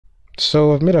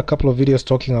So I've made a couple of videos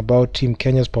talking about Team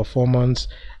Kenya's performance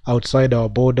outside our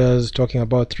borders, talking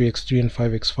about 3x3 and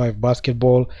 5x5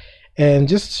 basketball. And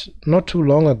just not too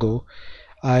long ago,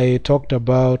 I talked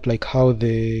about like how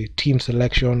the team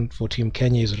selection for Team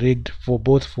Kenya is rigged for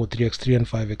both for 3x3 and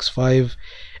 5x5.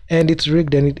 And it's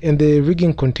rigged, and the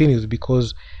rigging continues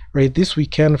because right this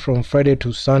weekend from Friday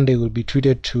to Sunday will be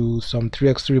treated to some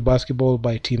 3x3 basketball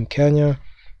by Team Kenya.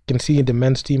 You can see the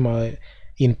men's team are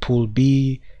in Pool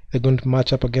B. They're going to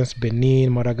match up against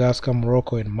Benin, Madagascar,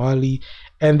 Morocco, and Mali.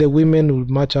 And the women will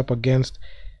match up against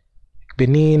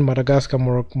Benin, Madagascar,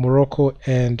 Morocco,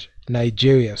 and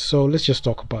Nigeria. So let's just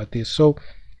talk about this. So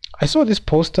I saw this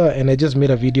poster and I just made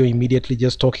a video immediately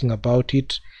just talking about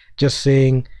it, just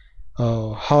saying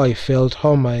how I felt,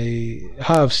 how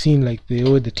I've seen like the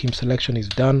way the team selection is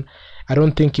done. I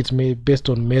don't think it's made based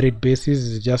on merit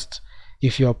basis. It's just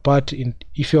if you're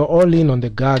all in on the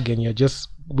gag and you're just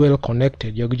well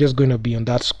connected, you're just going to be on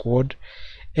that squad.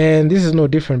 And this is no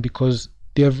different because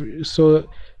the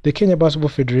Kenya Basketball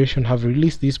Federation have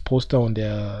released this poster on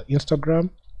their Instagram,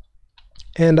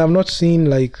 and I've not seen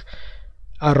like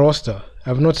a roster.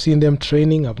 I've not seen them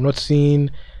training. I've not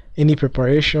seen any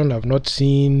preparation. I've not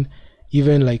seen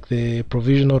even like the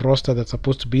provisional roster that's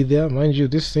supposed to be there. Mind you,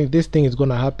 this thing is going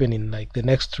to happen in like the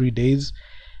next 3 days.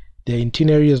 The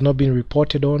itinerary has not been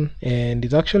reported on, and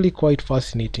it's actually quite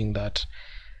fascinating that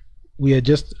we are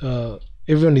just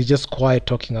everyone is just quiet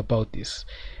talking about this.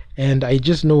 And I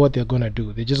just know what they're going to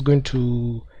do. They're just going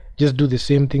to just do the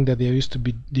same thing that they're used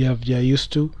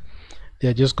to.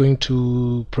 They're just going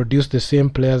to produce the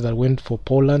same players that went for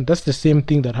Poland. That's the same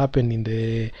thing that happened in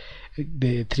the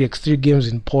 3x3 games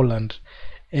in Poland.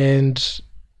 And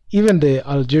even the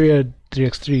Algeria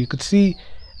 3x3, you could see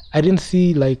I didn't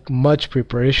see like much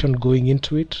preparation going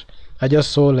into it. I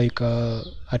just saw like a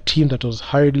team that was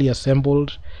hurriedly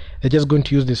assembled. They're just going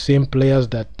to use the same players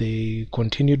that they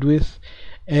continued with.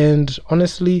 And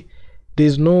honestly,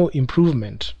 there's no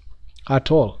improvement at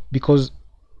all. Because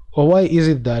why is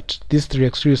it that this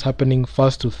 3x3 is happening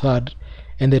 1st to 3rd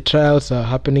and the trials are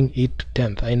happening 8th to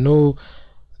 10th? I know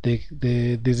this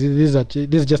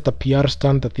is just a PR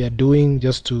stunt that they are doing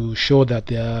just to show that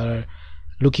they are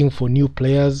looking for new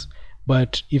players.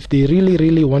 But if they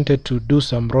really wanted to do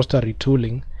some roster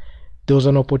retooling, there was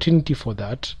an opportunity for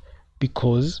that,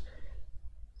 because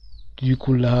you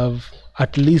could have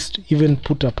at least even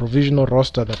put a provisional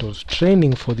roster that was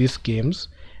training for these games,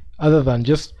 other than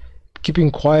just keeping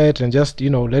quiet and just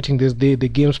letting the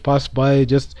games pass by,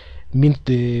 just mint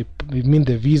the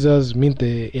visas, mint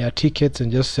the air tickets,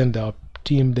 and just send our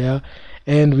team there.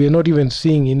 And we're not even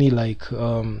seeing any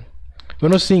we're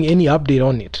not seeing any update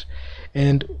on it.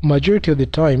 And majority of the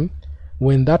time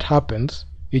when that happens,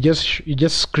 it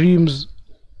just screams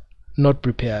not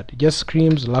prepared. It just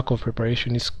screams lack of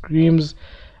preparation. It screams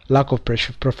lack of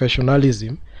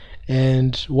professionalism.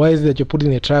 And why is it that you're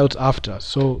putting the tryouts after?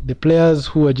 So the players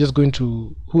who are just going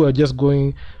to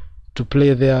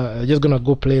play there are just going to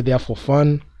go play there for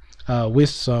fun,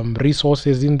 waste some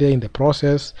resources in there in the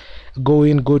process, go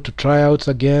to tryouts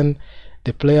again.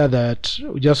 The player that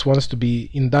just wants to be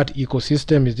in that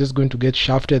ecosystem is just going to get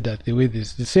shafted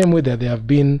the same way that they have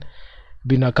been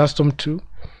accustomed to.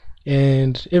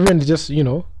 And everyone is just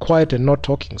quiet and not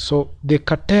talking. So the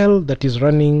cartel that is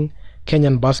running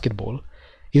Kenyan basketball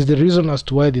is the reason as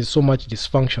to why there's so much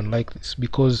dysfunction like this.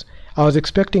 Because I was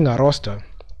expecting a roster,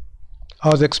 I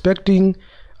was expecting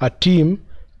a team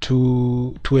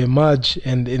to emerge,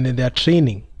 and in their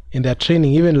training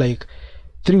even like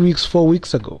 3 weeks, 4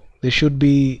 weeks ago, they should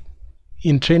be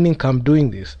in training camp doing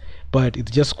this. But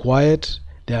it's just quiet.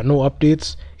 There are no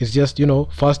updates. It's just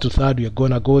 1st to 3rd we're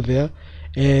gonna go there.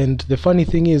 And the funny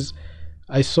thing is,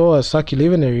 I saw a circular,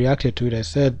 even I reacted to it. I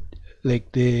said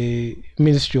like the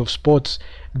Ministry of Sports,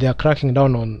 they are cracking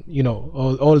down on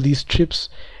all these trips,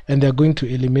 and they're going to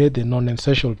eliminate the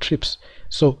non-essential trips.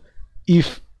 So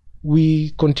if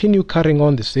we continue carrying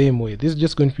on the same way, this is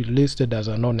just going to be listed as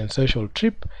a non-essential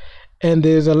trip, and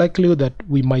there's a likelihood that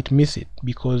we might miss it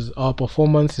because our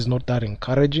performance is not that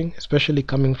encouraging, especially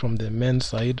coming from the men's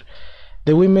side.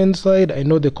 The women's side, I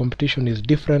know the competition is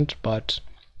different, but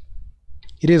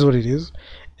it is what it is.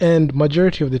 And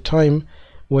majority of the time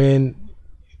when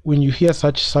you hear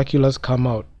such circulars come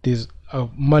out, there's a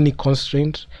money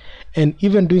constraint. And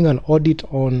even doing an audit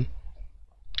on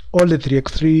all the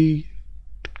 3x3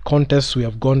 contests we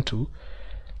have gone to,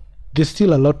 there's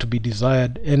still a lot to be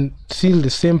desired, and still the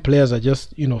same players are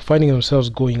just finding themselves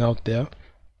going out there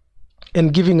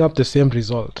and giving up the same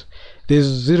result. There's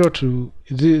zero to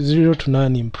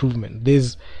none improvement.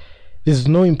 There's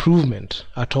no improvement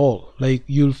at all. Like,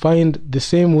 you'll find the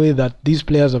same way that these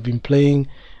players have been playing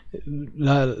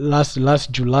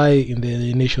last July in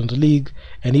the Nations League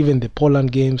and even the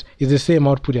Poland games is the same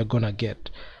output you're gonna get.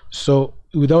 So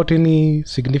without any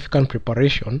significant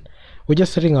preparation, we're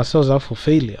just setting ourselves up for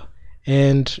failure.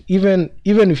 And even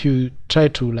if you try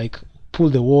to like pull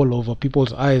the wool over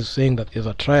people's eyes saying that there's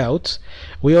a tryouts,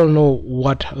 we all know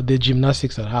what the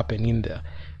gymnastics that happen in there.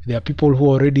 There are people who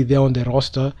are already there on the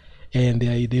roster, and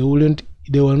they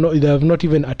have not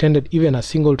even attended even a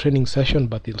single training session,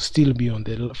 but they'll still be on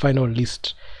the final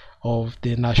list of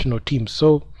the national team.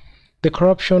 So the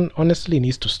corruption honestly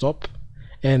needs to stop,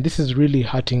 and this is really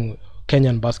hurting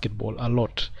Kenyan basketball a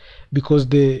lot, because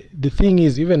the thing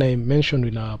is, even I mentioned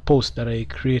in a post that I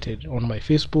created on my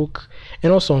Facebook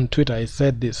and also on Twitter, I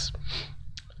said this: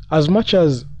 as much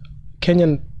as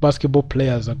Kenyan basketball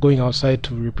players are going outside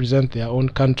to represent their own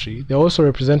country, they're also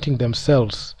representing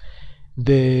themselves.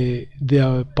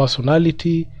 Their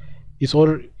personality, it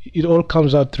all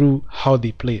comes out through how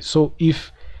they play. So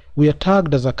if we are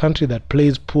tagged as a country that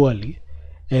plays poorly,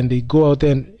 and they go out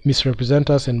there and misrepresent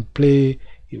us and play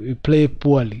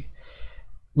poorly,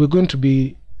 we're going to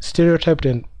be stereotyped,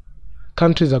 and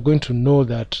countries are going to know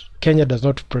that Kenya does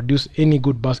not produce any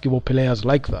good basketball players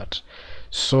like that.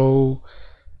 So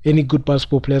any good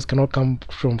basketball players cannot come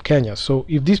from Kenya. So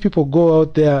if these people go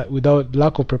out there without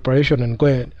lack of preparation and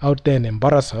go out there and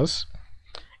embarrass us,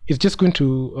 it's just going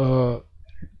to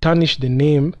tarnish the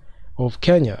name of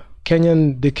Kenya.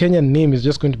 The Kenyan name is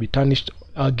just going to be tarnished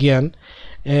again.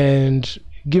 And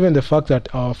given the fact that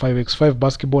our 5x5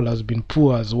 basketball has been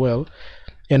poor as well,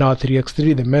 and our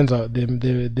 3x3,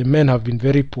 the men have been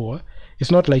very poor.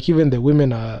 It's not like even the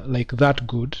women are like that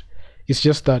good. It's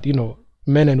just that, you know,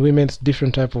 men and women's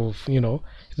different type of, you know,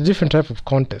 it's a different type of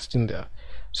contest in there.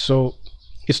 So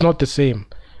it's not the same.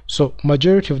 So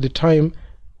majority of the time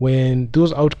when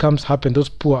those outcomes happen, those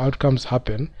poor outcomes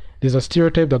happen, there's a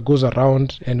stereotype that goes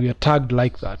around and we are tagged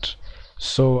like that.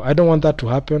 So I don't want that to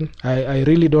happen. I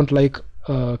really don't like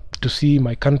to see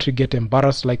my country get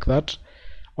embarrassed like that.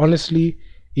 Honestly,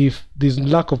 if there's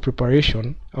lack of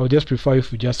preparation, I would just prefer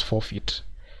if we just forfeit.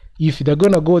 If they're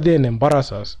gonna go there and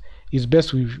embarrass us, it's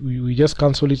best we just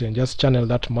cancel it and just channel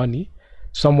that money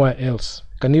somewhere else.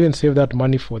 Can even save that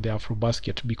money for the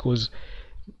Afrobasket, because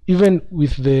even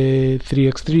with the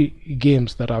 3x3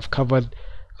 games that I've covered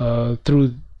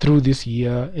through this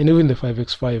year, and even the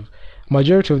 5x5,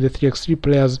 majority of the 3x3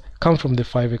 players come from the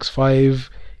 5x5,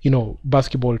 you know,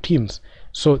 basketball teams.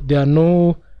 So there are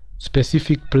no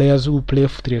specific players who play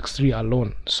for 3x3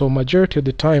 alone. So majority of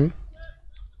the time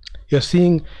you're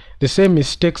seeing the same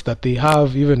mistakes that they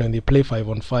have even when they play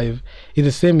 5-on-5 is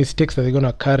the same mistakes that they're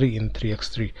gonna carry in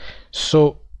 3x3.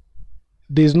 So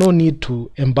there's no need to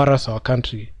embarrass our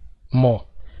country more,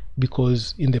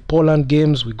 because in the Poland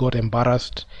games we got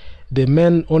embarrassed. The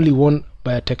men only won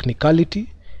by a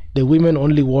technicality, the women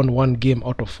only won 1 game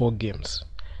out of 4 games.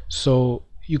 So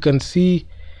you can see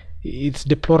it's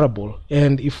deplorable.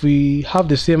 And if we have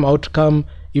the same outcome,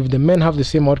 if the men have the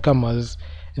same outcome as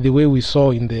the way we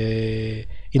saw in the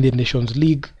Nations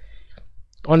League,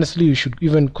 honestly you should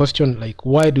even question, like,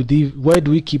 why do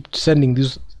we keep sending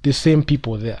the same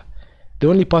people there? The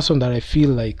only person that I feel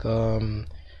like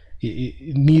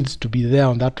it needs to be there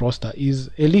on that roster is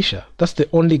Elisha. That's the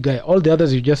only guy. All the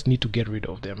others, you just need to get rid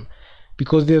of them,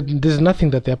 because there's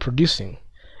nothing that they're producing.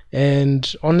 And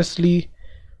honestly,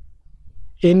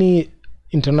 any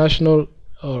international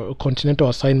or continental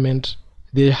assignment,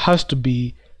 there has to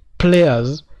be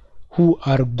players who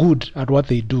are good at what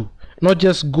they do, not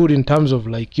just good in terms of,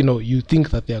 like, you know, you think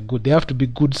that they are good. They have to be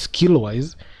good skill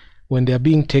wise when they are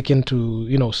being taken to,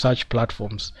 you know, such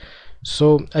platforms.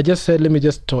 So I just said, let me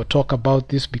just talk about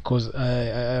this, because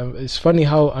it's funny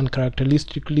how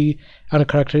uncharacteristically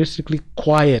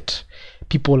quiet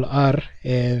people are,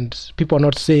 and people are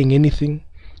not saying anything.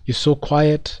 It's so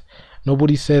quiet,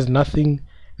 nobody says nothing.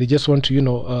 They just want to, you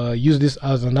know, use this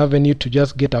as an avenue to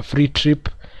just get a free trip.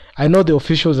 I know the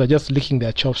officials are just licking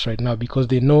their chops right now, because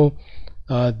they know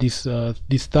this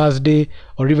Thursday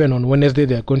or even on Wednesday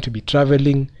they're going to be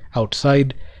traveling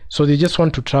outside, so they just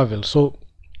want to travel. So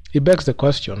it begs the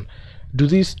question, do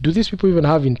these people even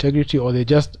have integrity, or they're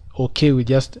just okay with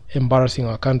just embarrassing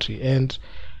our country? And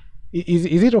is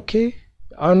it okay?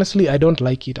 Honestly, I don't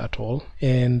like it at all,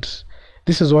 and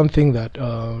this is one thing that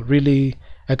really,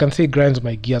 I can say, grinds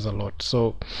my gears a lot.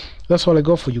 So that's all I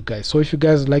got for you guys. So if you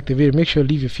guys like the video, make sure to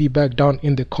leave your feedback down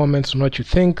in the comments on what you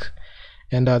think.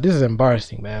 And this is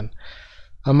embarrassing, man.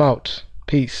 I'm out.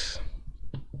 Peace.